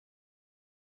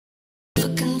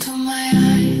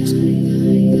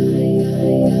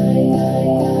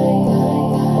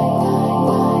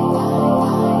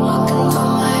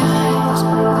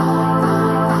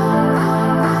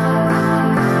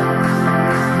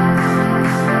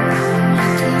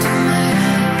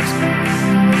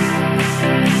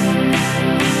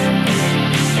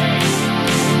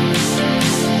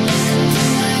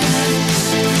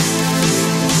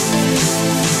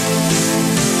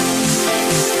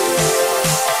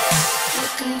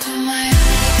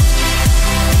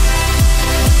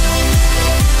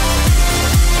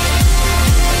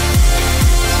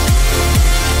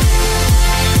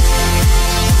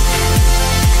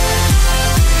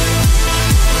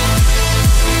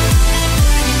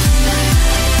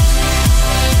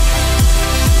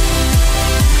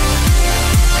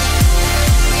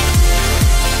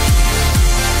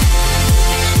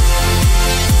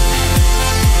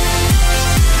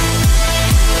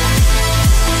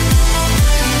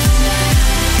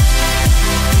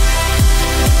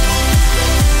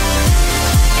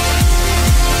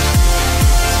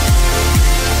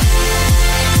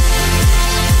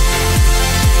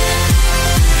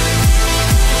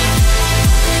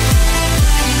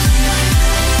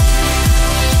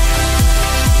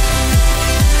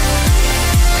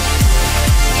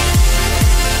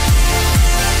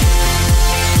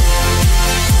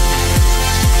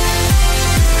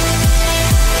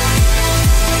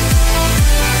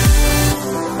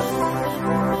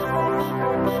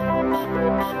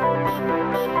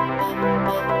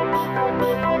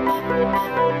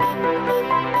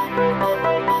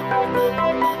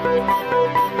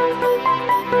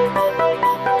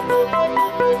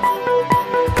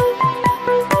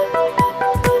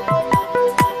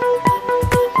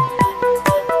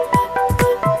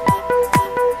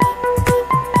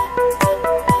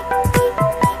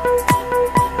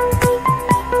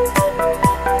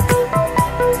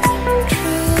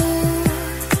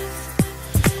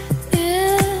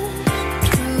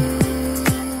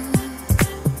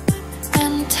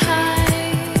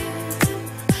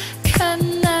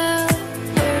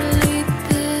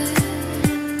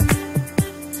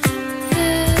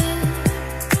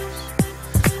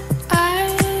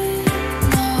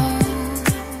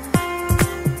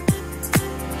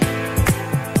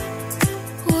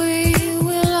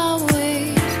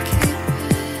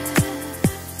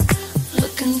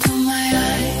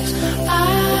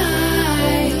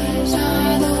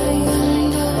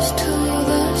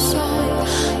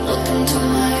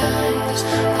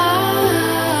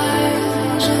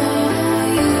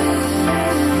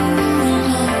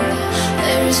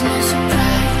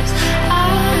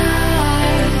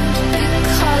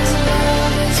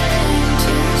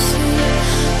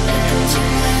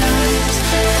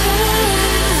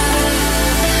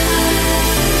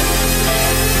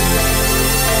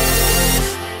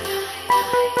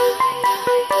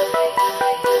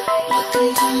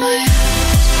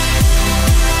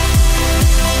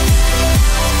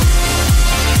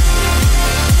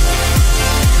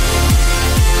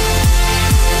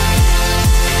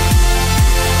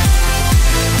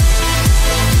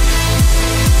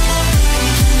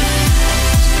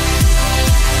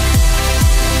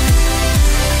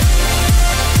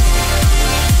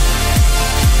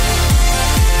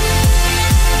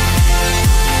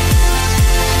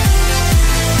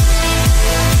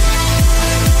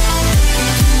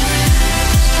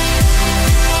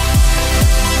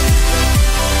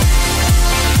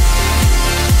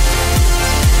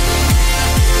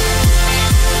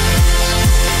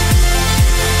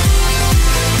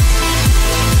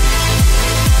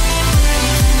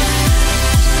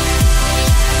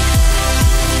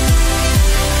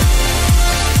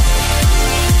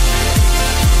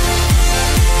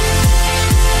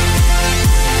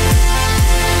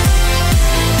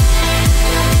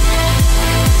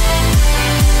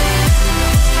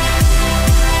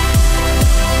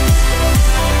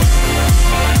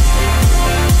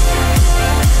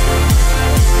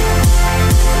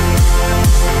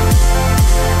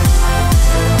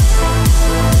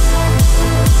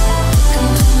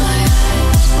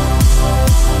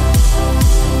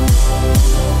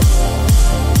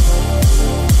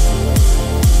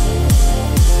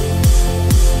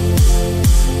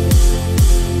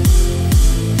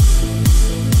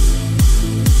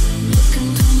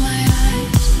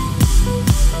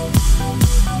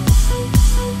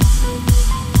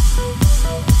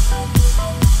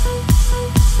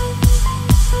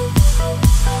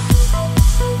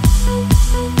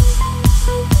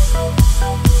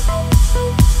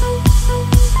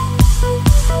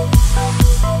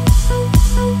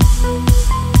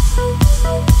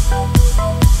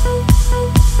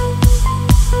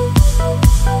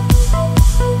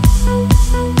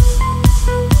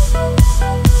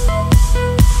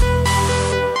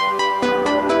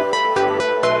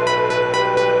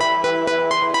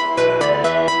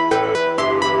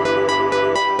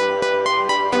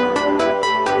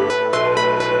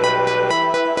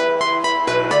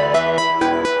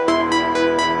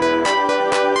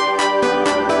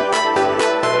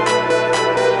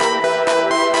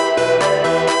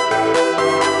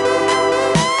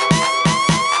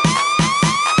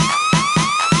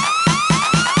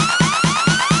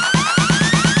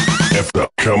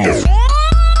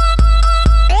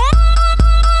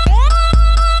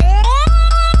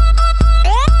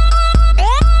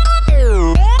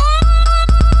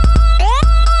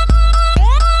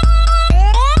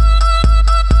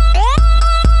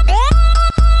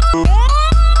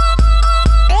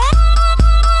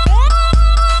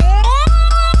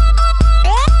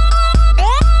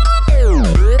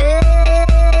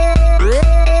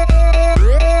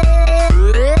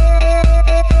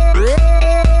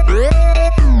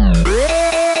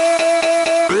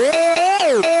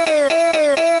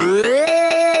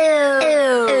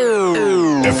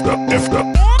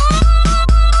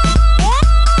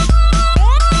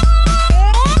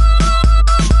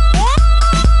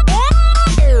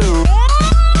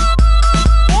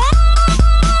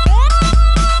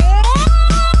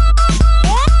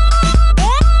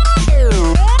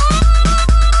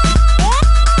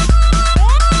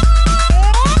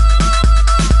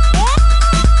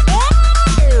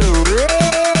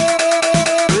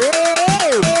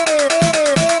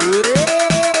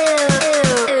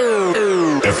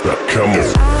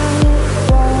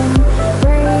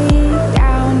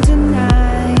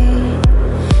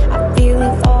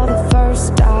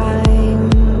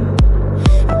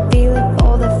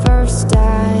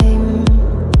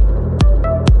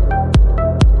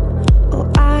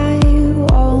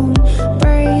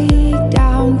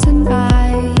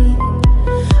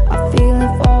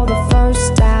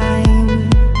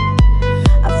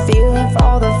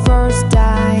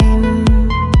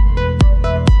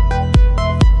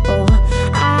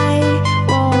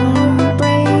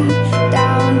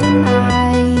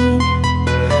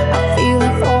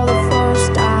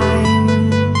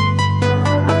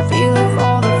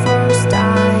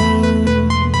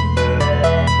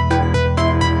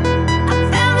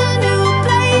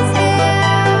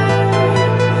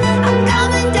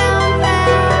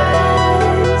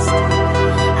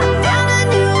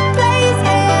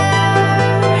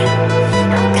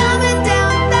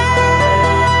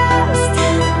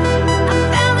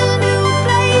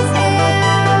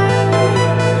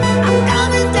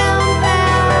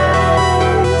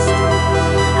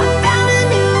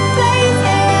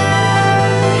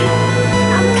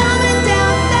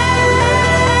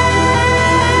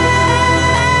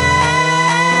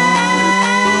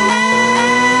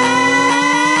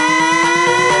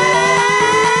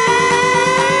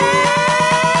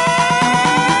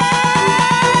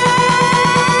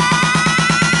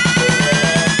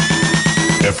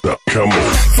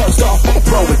off, I'm a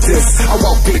pro with this. I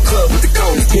walk in the club with the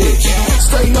coldest bitch.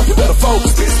 Straighten up, you better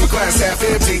focus, bitch. My glass half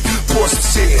empty, pour some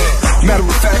shit. Matter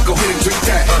of fact, go ahead and drink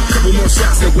that. Couple more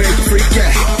shots, then where the freak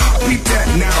at? I beat that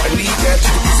now, I need that.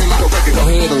 You can listen like a record, go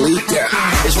ahead and leak that.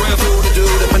 It's real cool to do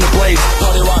it up in the place.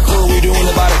 Party rock crew, we doing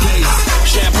it by the case.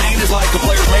 Champagne is like a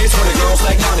player's mace when the girls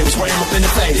like now, they was spraying up in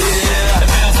the face. Yeah, it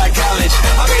feels like college.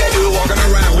 I mean, they do walking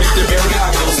around with their bare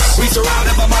goggles. We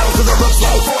surrounded by models cause it looks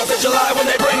like 4th of July when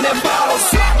they bring them bottles.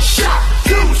 Shot.